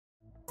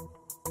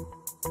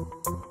Ordinary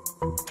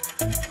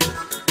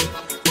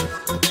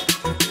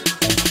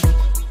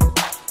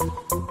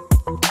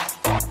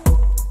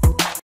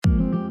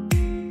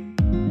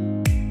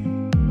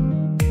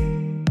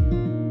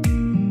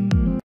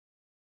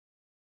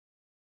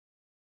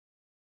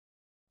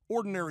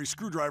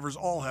screwdrivers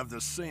all have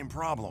this same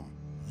problem.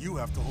 You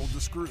have to hold the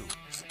screw.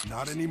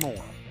 Not anymore.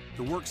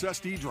 The Works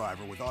SD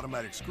driver with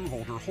automatic screw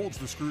holder holds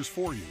the screws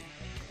for you.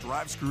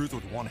 Drive screws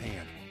with one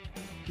hand,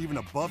 even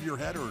above your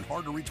head or in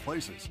hard-to-reach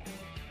places.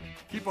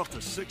 Keep up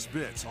to 6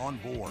 bits on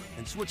board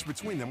and switch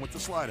between them with the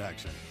slide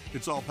action.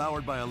 It's all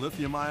powered by a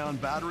lithium-ion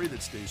battery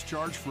that stays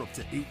charged for up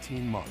to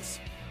 18 months.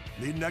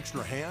 Need an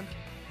extra hand?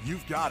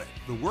 You've got it.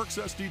 The Works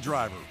SD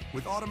driver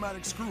with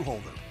automatic screw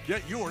holder.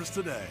 Get yours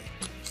today.